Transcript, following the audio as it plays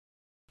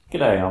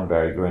G'day, I'm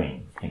Barry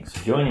Green. Thanks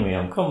for joining me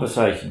on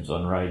Conversations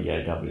on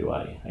Radio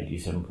WA,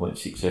 87.6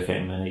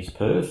 FM in East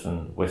Perth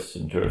and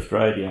Western Tourist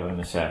Radio in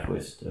the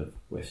southwest of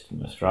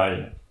Western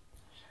Australia.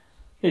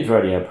 These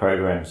radio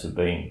programs have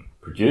been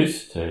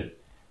produced to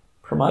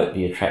promote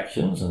the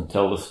attractions and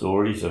tell the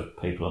stories of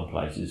people and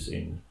places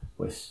in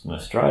Western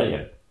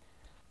Australia.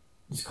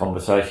 This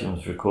conversation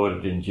was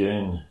recorded in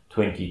June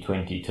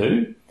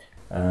 2022,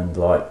 and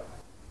like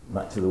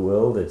much of the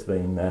world, there's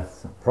been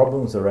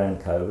problems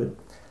around COVID.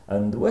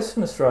 And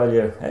Western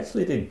Australia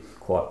actually did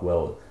quite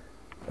well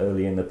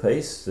early in the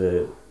piece.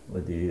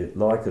 Whether you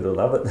like it or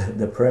love it,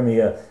 the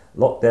Premier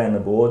locked down the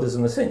borders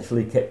and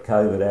essentially kept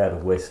COVID out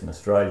of Western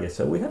Australia.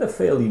 So we had a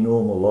fairly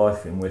normal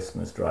life in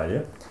Western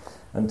Australia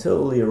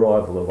until the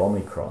arrival of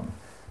Omicron.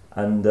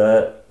 And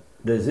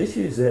there's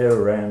issues there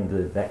around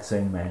the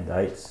vaccine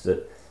mandates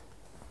that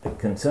it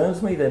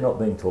concerns me they're not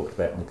being talked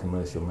about in the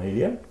commercial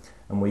media.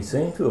 And we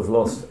seem to have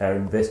lost our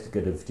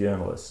investigative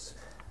journalists.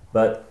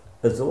 But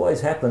as always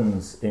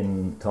happens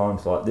in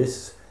times like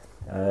this,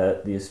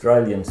 the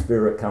Australian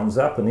spirit comes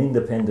up and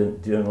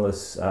independent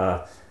journalists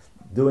are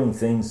doing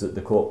things that the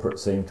corporate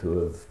seem to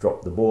have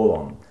dropped the ball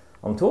on.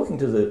 I'm talking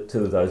to the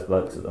two of those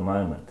blokes at the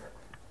moment.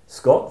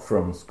 Scott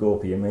from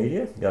Scorpia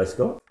Media. Go,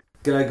 Scott.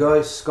 G'day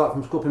guys, Scott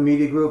from Scorpia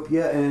Media Group.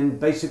 Yeah, and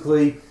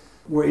basically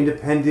we're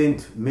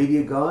independent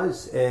media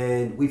guys,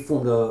 and we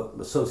formed a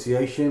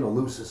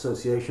loose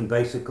association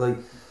basically.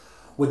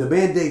 When the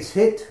mandates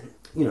hit,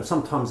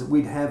 sometimes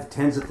we'd have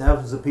tens of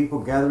thousands of people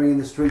gathering in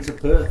the streets of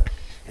Perth,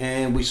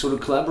 and we sort of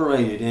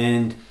collaborated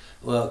and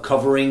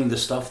covering the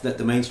stuff that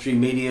the mainstream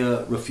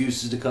media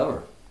refuses to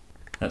cover.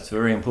 That's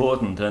very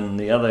important. And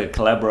the other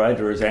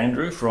collaborator is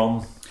Andrew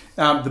from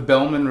The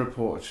Bellman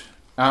Report.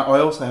 I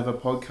also have a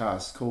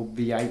podcast called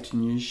The 8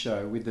 News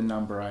Show with the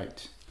number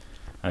 8.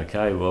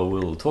 Okay, well,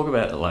 we'll talk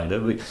about it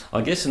later.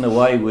 I guess in a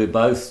way we're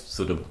both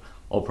sort of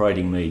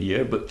operating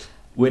media, but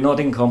we're not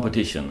in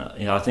competition.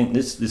 I think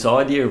this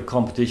idea of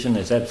competition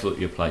is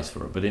absolutely a place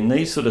for it. But in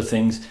these sort of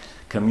things,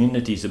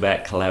 community's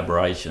about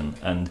collaboration,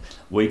 and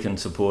we can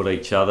support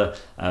each other.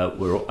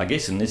 I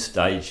guess in this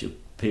stage, a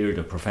period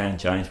of profound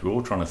change, we're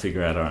all trying to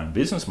figure out our own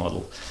business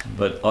model.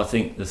 But I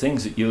think the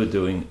things that you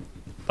are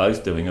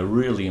both doing are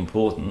really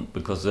important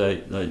because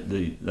they're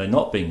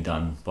not being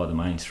done by the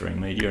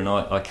mainstream media, and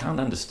I can't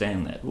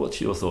understand that.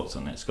 What's your thoughts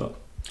on that, Scott?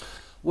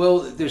 Well,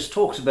 there's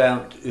talks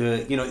about,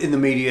 in the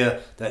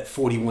media that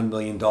 $41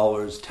 million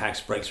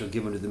tax breaks are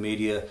given to the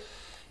media.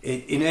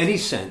 In any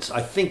sense,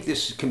 I think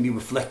this can be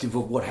reflective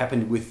of what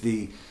happened with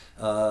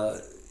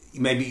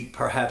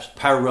perhaps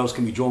parallels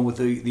can be drawn with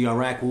the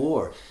Iraq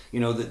War.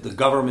 The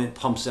government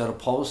pumps out a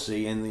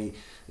policy and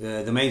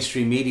the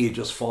mainstream media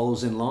just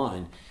follows in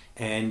line.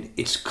 And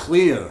it's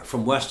clear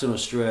from Western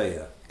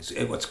Australia,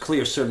 it's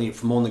clear certainly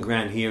from on the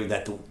ground here,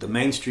 that the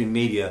mainstream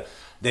media,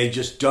 they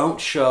just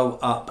don't show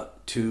up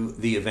to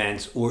the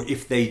events, or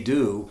if they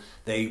do,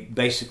 they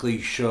basically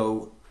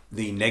show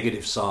the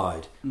negative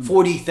side.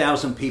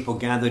 40,000 people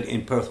gathered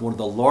in Perth, one of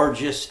the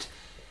largest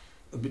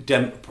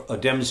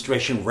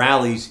demonstration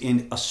rallies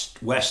in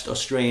West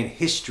Australian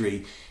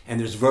history, and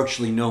there's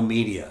virtually no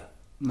media.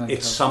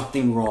 It's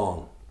something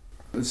wrong.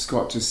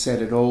 Scott just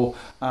said it all.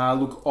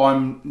 Look,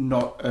 I'm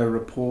not a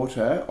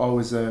reporter. I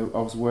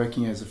was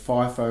working as a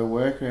FIFO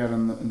worker out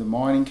in the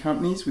mining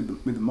companies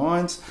with the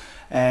mines,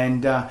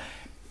 and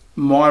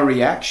my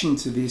reaction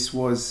to this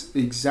was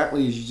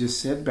exactly as you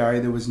just said, Barry.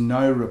 There was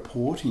no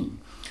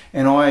reporting,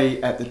 and I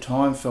at the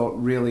time felt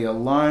really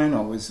alone. I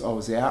was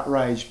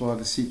outraged by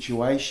the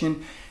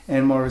situation,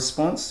 and my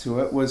response to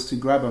it was to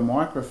grab a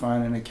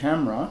microphone and a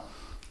camera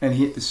and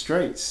hit the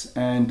streets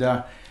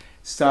and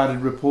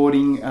started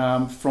reporting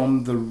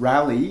from the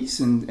rallies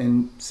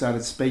and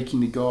started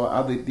speaking to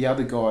the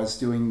other guys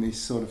doing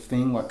this sort of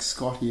thing, like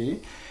Scott here,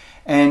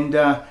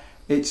 and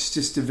it's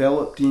just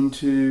developed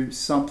into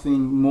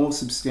something more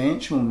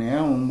substantial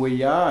now, and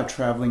we are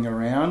travelling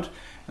around.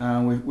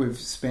 We've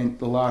spent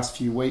the last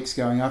few weeks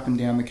going up and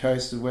down the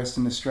coast of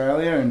Western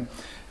Australia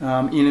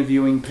and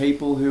interviewing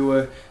people who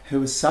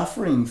are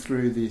suffering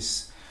through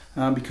this,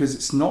 because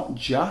it's not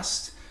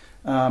just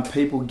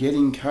people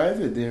getting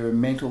COVID. There are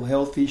mental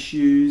health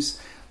issues,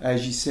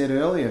 as you said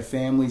earlier,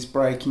 families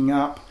breaking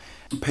up,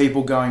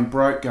 people going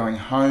broke, going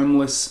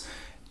homeless.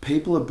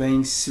 People are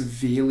being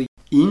severely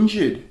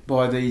injured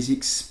by these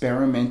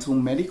experimental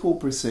medical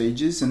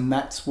procedures, and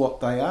that's what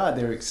they are.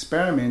 They're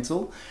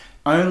experimental,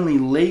 only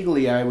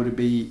legally able to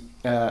be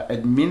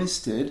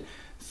administered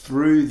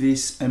through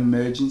this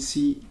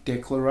emergency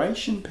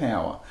declaration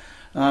power.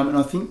 And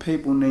I think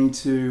people need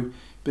to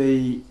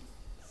be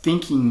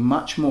thinking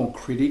much more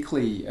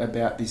critically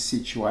about this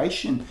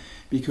situation,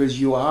 because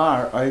you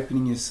are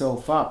opening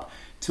yourself up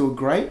to a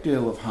great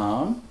deal of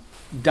harm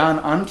done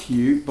unto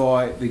you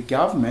by the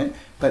government,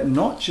 but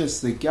not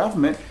just the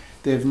government.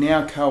 They've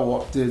now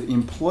co-opted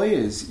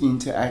employers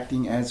into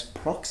acting as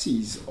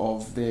proxies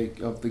of the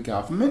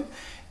government,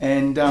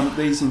 and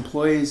these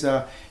employers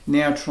are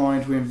now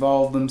trying to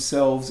involve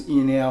themselves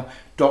in our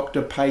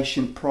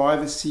doctor-patient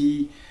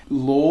privacy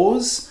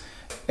laws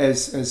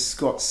as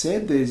Scott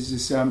said, there's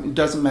just, it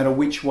doesn't matter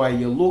which way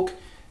you look,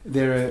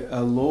 there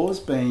are laws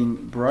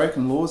being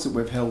broken, laws that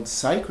we've held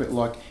sacred,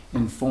 like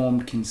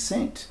informed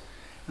consent.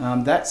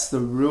 That's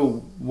the real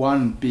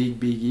one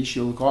big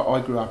issue. Look,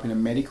 I grew up in a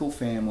medical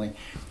family,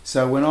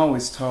 so when I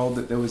was told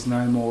that there was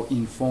no more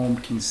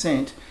informed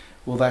consent,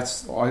 well,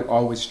 I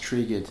was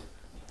triggered.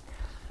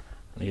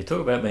 You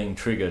talk about being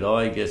triggered.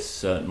 I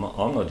guess I'm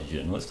not a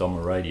journalist. I'm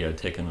a radio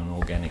tech and an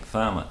organic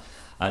farmer,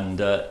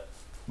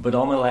 but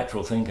I'm a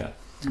lateral thinker,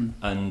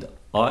 and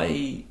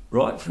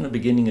right from the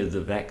beginning of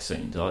the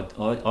vaccines,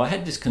 I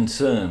had this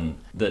concern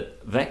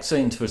that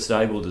vaccines for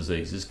stable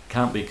diseases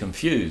can't be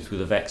confused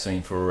with a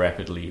vaccine for a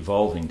rapidly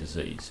evolving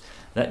disease.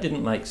 That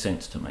didn't make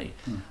sense to me.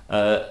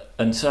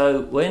 And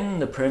so when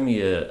the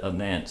Premier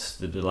announced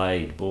the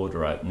delayed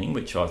border opening,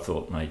 which I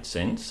thought made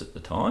sense at the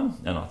time,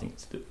 and I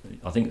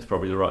think it's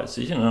probably the right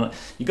decision, and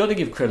you've got to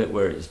give credit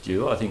where it's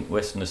due. I think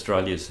Western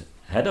Australia's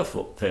had a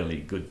fairly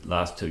good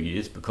last 2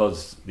 years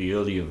because the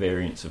earlier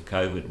variants of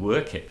COVID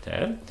were kept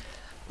out.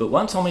 But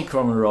once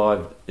Omicron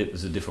arrived, it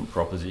was a different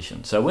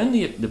proposition. So when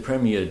the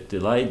Premier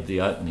delayed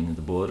the opening of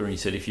the border, and he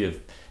said if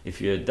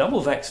you're double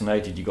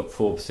vaccinated, you've got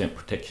 4%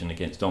 protection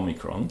against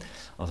Omicron,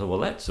 I thought, well,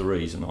 that's the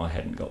reason I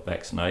hadn't got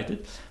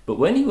vaccinated. But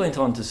when he went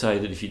on to say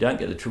that if you don't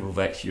get the triple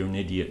vax, you're an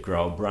idiot,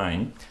 grow a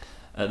brain,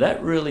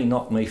 that really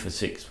knocked me for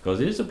six, because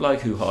it is a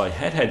bloke who I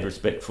had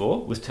respect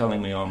for was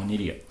telling me I'm an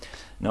idiot.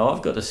 Now,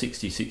 I've got to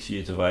 66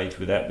 years of age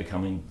without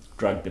becoming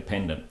drug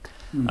dependent.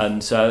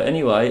 And so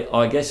anyway,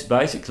 I guess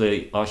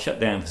basically I shut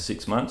down for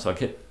 6 months. I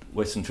kept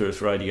Western Tourist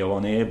Radio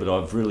on air, but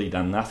I've really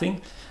done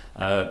nothing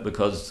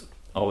because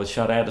I was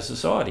shut out of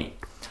society.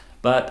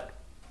 But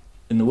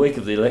in the week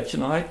of the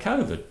election, I had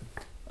COVID.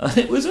 And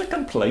it was a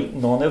complete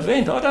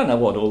non-event. I don't know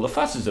what all the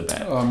fuss is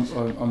about.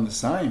 I'm the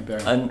same,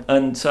 Barry.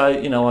 And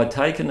so, I'd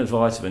taken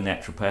advice of a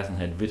naturopath and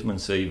had vitamin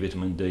C,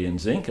 vitamin D and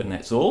zinc, and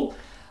that's all.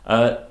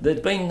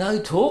 There'd been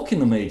no talk in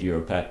the media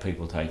about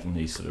people taking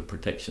these sort of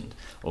protection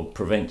or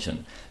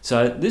prevention.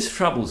 So this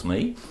troubles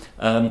me.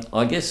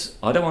 I guess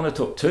I don't want to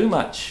talk too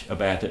much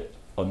about it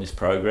on this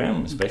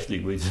program, especially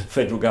with the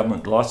federal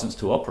government licence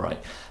to operate.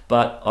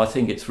 But I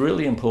think it's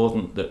really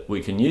important that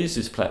we can use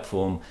this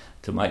platform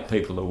to make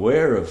people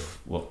aware of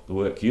what the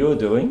work you're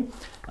doing,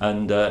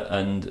 and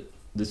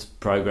this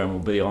program will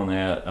be on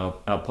our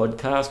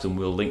podcast, and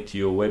we'll link to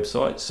your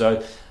website.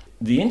 So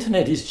the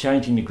internet is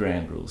changing the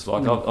ground rules.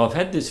 Like I've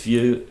had this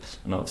view,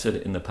 and I've said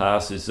it in the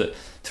past, is that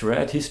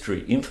throughout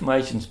history,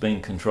 information's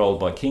been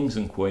controlled by kings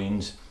and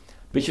queens,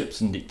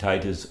 bishops and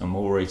dictators, and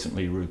more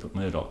recently Rupert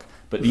Murdoch.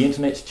 But the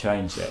internet's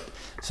changed that.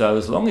 So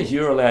as long as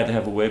you're allowed to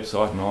have a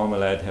website and I'm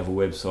allowed to have a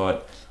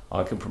website,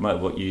 I can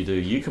promote what you do,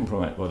 you can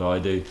promote what I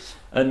do,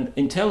 and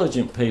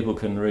intelligent people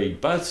can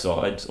read both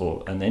sides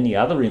and any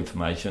other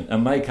information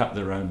and make up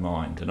their own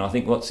mind. And I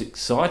think what's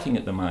exciting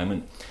at the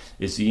moment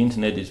is the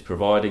internet is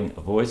providing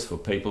a voice for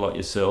people like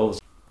yourselves.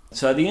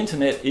 So the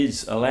internet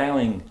is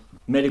allowing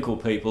medical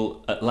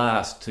people at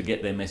last to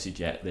get their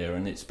message out there,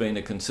 and it's been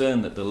a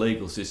concern that the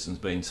legal system's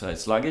been so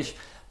sluggish,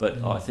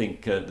 but I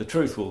think the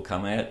truth will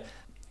come out.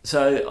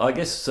 So I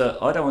guess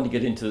I don't want to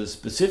get into the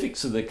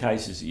specifics of the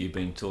cases that you've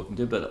been talking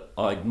to, but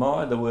I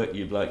admire the work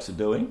you blokes are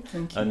doing.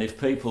 Thank you. And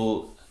if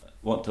people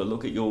want to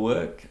look at your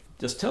work,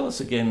 just tell us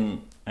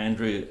again,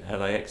 Andrew, how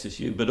they access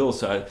you, but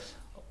also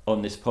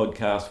on this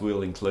podcast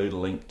we'll include a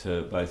link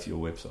to both your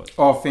websites.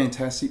 Oh,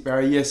 fantastic,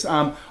 Barry. Yes,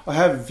 I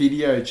have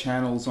video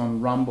channels on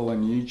Rumble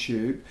and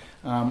YouTube.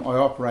 I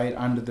operate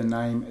under the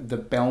name The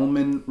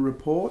Bellman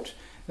Report.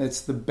 That's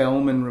The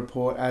Bellman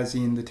Report as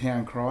in the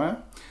town crier.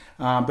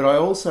 But I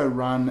also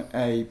run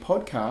a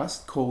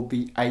podcast called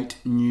The 8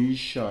 News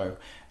Show.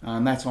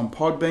 That's on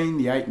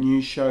Podbean,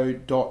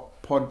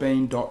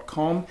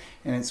 the8newsshow.podbean.com,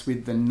 and it's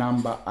with the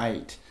number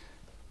 8.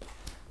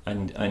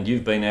 And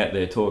you've been out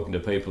there talking to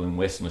people in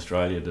Western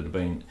Australia that have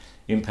been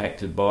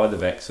impacted by the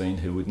vaccine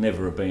who would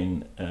never have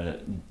been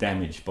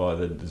damaged by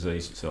the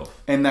disease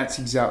itself. And that's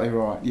exactly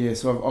right. Yeah,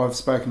 so I've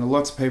spoken to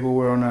lots of people.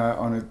 We're on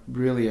a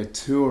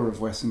tour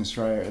of Western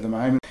Australia at the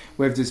moment.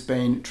 We've just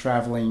been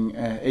travelling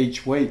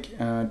each week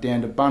down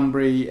to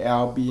Bunbury,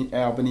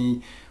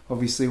 Albany.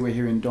 Obviously, we're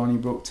here in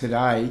Donnybrook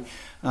today,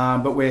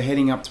 but we're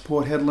heading up to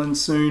Port Hedland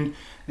soon,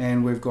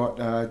 and we've got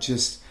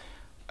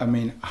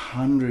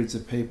hundreds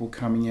of people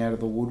coming out of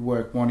the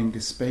woodwork wanting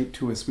to speak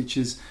to us, which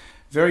is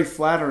very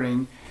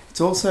flattering. It's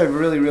also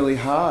really, really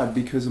hard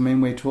because,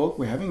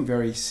 we're having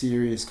very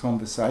serious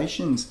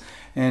conversations.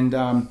 And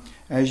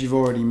as you've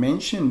already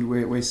mentioned,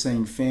 we're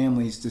seeing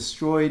families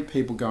destroyed,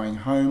 people going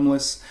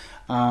homeless,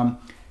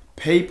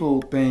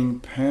 people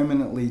being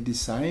permanently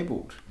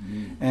disabled.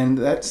 And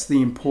that's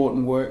the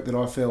important work that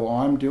I feel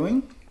I'm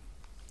doing.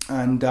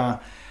 And,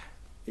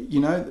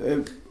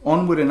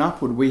 onward and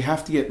upward, we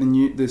have to get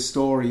the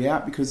story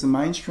out because the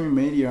mainstream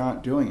media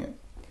aren't doing it.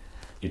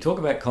 You talk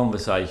about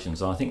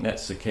conversations, and I think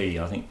that's the key.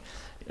 I think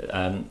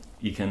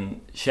you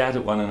can shout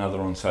at one another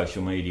on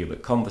social media,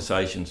 but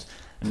conversations,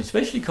 and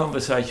especially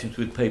conversations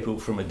with people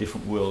from a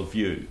different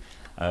worldview,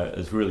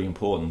 is really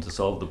important to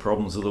solve the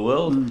problems of the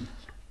world.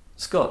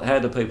 Scott, how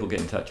do people get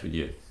in touch with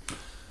you?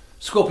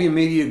 Scorpion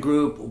Media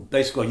Group,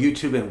 basically on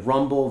YouTube and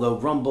Rumble, though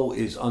Rumble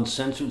is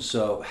uncensored,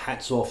 so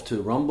hats off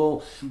to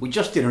Rumble. We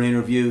just did an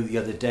interview the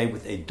other day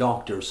with a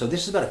doctor. So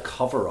this is about a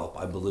cover-up,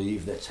 I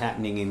believe, that's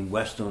happening in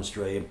Western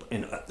Australia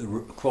and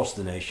across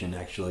the nation,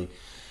 actually.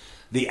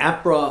 The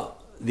APRA,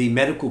 the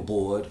medical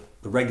board,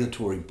 the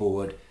regulatory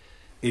board,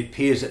 it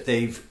appears that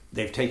they've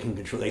taken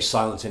control. They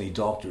silence any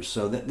doctors.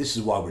 So this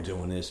is why we're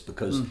doing this,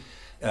 because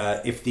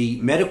if the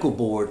medical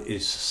board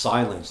is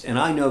silenced, and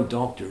I know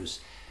doctors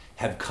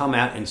have come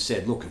out and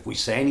said, look, if we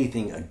say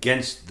anything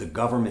against the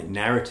government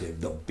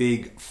narrative, the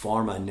big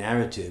pharma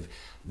narrative,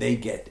 they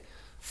get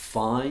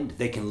fined,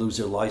 they can lose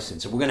their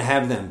license. And we're going to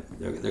have them,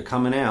 they're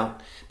coming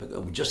out,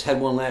 but we just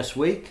had one last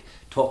week,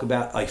 talk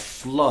about a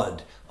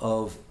flood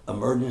of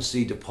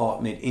emergency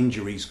department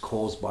injuries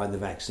caused by the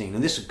vaccine.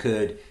 And this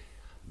occurred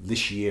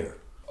this year.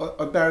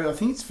 Barry, I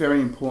think it's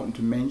very important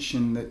to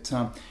mention that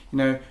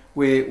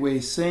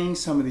we're seeing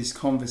some of this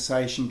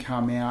conversation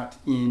come out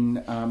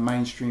in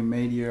mainstream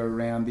media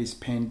around this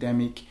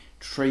pandemic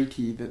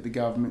treaty that the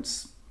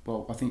government's,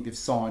 I think they've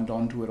signed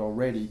onto it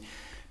already,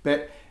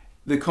 but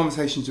the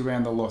conversation's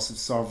around the loss of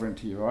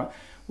sovereignty, right?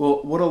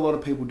 Well, what a lot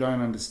of people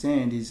don't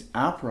understand is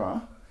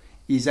APRA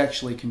is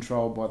actually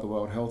controlled by the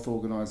World Health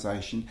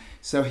Organization.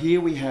 So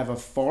here we have a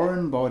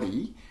foreign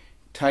body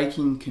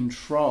taking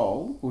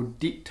control or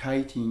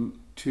dictating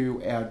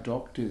to our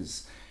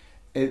doctors.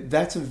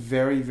 That's a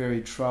very,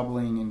 very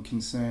troubling and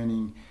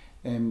concerning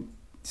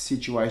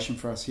situation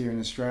for us here in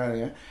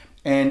Australia,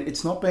 and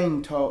it's not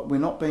being told. We're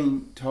not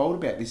being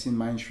told about this in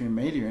mainstream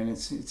media, and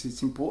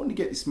it's important to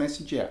get this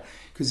message out,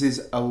 because there's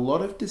a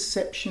lot of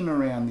deception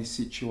around this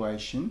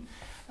situation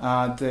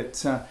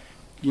that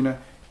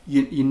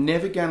you're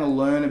never going to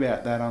learn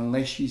about that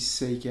unless you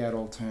seek out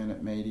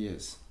alternate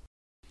medias.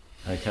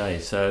 Okay,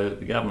 so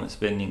the government's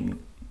spending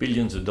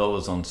billions of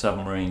dollars on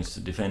submarines to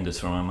defend us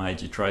from a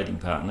major trading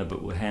partner,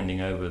 but we're handing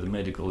over the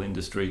medical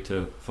industry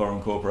to foreign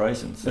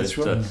corporations. That's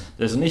right.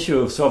 There's an issue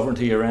of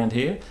sovereignty around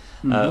here.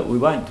 We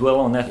won't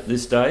dwell on that at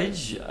this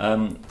stage.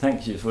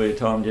 Thank you for your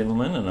time,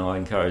 gentlemen, and I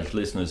encourage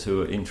listeners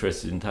who are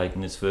interested in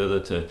taking this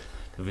further to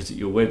visit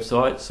your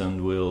websites,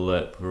 and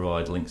we'll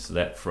provide links to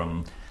that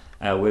from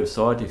our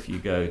website. If you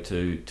go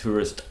to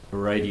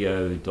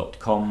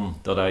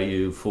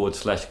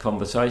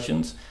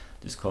touristradio.com.au/conversations,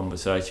 this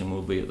conversation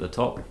will be at the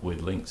top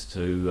with links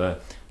to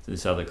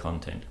this other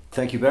content.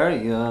 Thank you, Barry.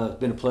 It's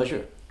been a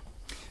pleasure.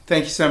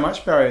 Thank you so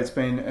much, Barry. It's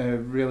been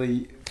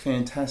really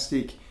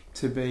fantastic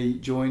to be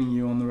joining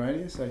you on the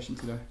radio station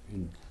today.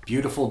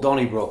 Beautiful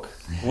Donnybrook.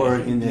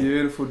 Word in there.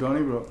 Beautiful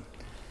Donnybrook.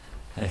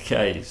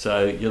 Okay,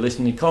 so you're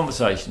listening to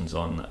Conversations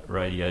on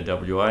Radio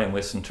WA and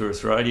Western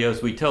Tourist Radio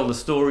as we tell the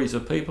stories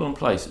of people and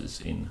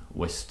places in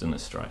Western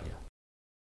Australia.